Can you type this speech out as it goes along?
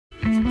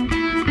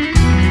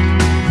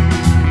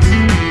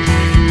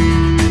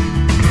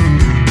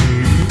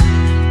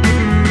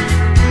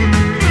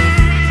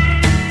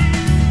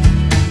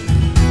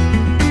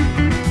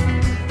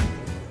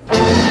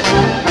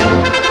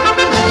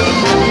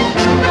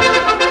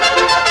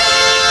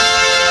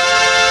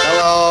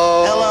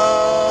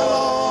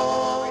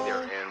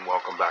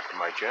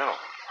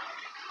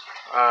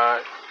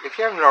if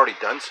you haven't already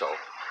done so,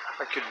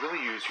 I could really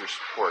use your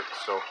support.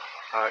 So,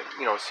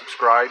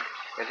 subscribe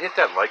and hit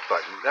that like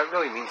button. That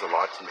really means a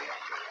lot to me.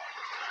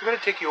 I'm going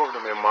to take you over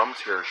to my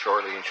mom's here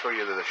shortly and show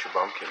you the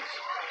shubunkins.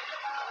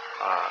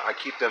 I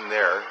keep them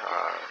there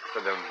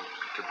for them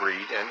to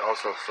breed, and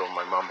also so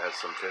my mom has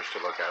some fish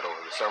to look at over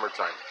the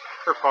summertime.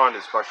 Her pond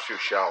is much too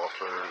shallow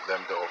for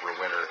them to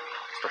overwinter,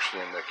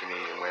 especially in the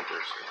Canadian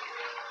winters.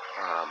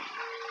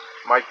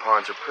 My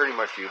ponds are pretty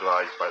much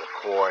utilized by the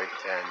koi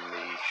and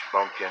the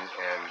shubunkin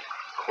and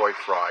koi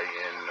fry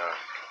in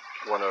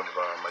one of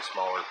my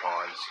smaller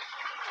ponds.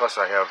 Plus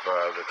I have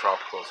the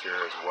tropicals here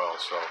as well,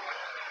 so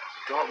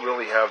don't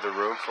really have the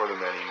room for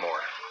them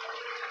anymore.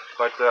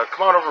 But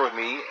come on over with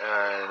me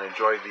and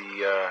enjoy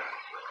the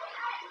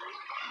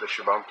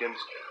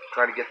shubunkins.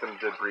 Trying to get them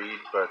to breed,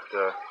 but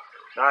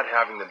not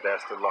having the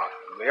best of luck.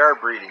 They are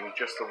breeding,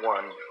 just the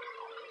one,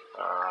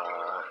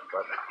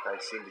 but I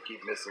seem to keep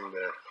missing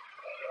the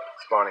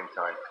spawning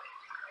time.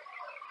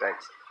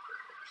 Thanks.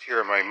 Here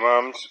at my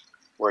mom's,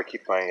 where I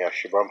keep my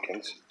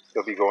shubunkins.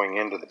 They'll be going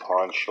into the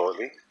pond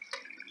shortly.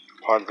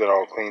 The pond's been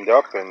all cleaned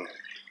up, and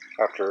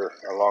after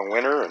a long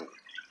winter, and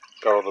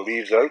got all the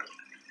leaves out.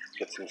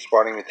 Get some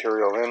spawning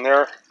material in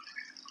there,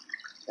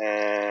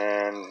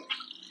 and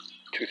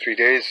 2-3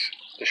 days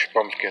the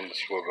shubunkins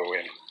will go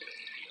in.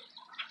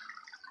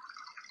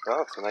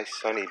 Well, it's a nice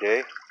sunny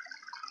day,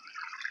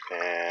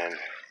 and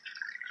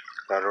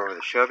got over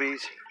the shubbies,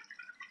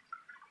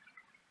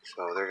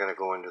 so they're going to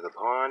go into the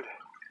pond.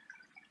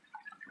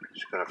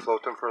 Just going to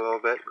float them for a little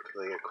bit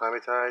until they get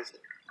acclimatized,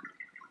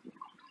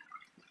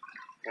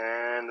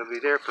 and they'll be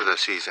there for the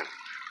season.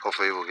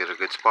 Hopefully we'll get a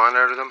good spawn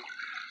out of them.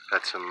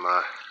 Got some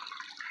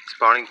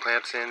spawning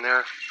plants in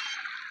there,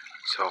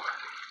 so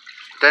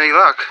with any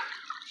luck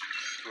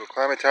we'll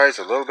acclimatize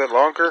a little bit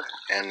longer,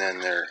 and then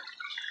they're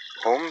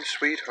home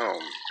sweet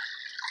home.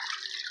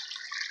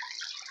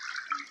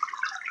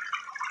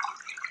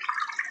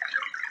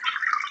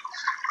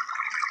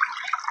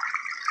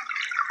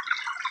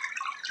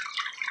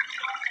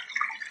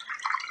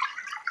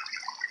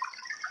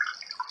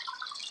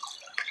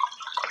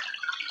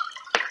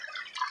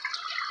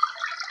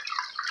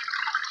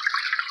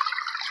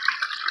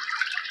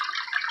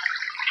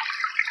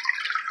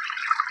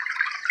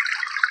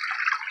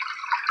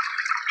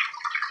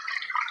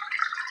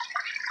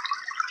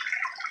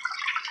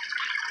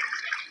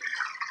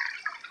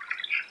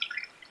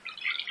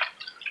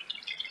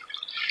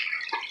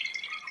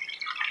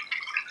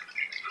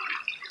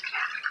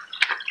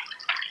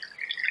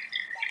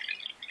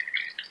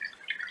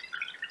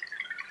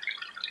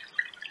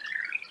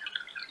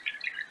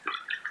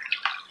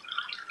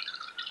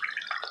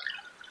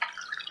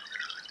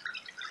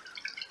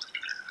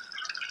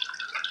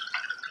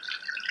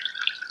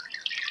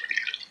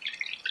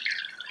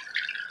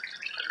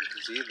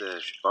 See,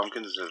 the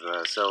shubunkins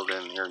have settled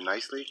in here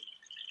nicely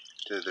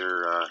to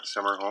their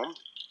summer home.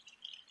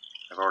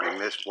 I've already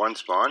missed one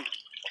spawn,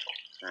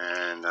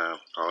 and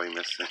probably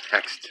missed the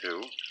next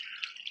two.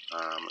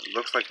 It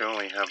looks like I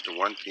only have the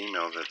one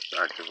female that's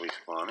actively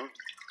spawning,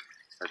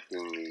 that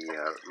being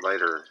the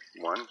lighter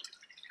one,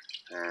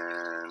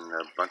 and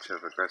a bunch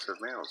of aggressive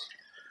males.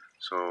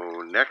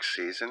 So next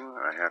season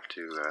I have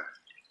to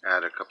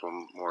add a couple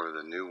more of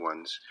the new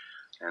ones,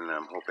 and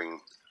I'm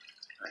hoping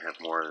I have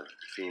more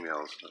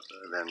females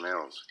than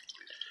males.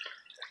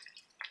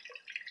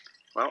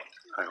 Well,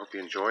 I hope you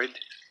enjoyed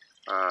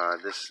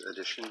this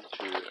edition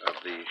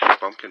of the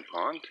Shubunkin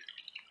pond.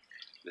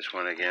 This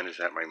one again is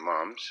at my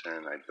mom's,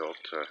 and I built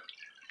a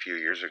few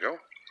years ago,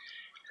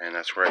 and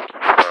that's where I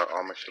keep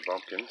all my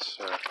Shubunkins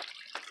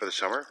for the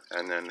summer,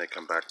 and then they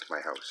come back to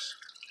my house.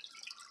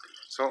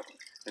 So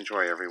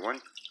enjoy, everyone.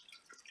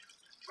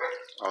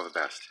 All the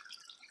best.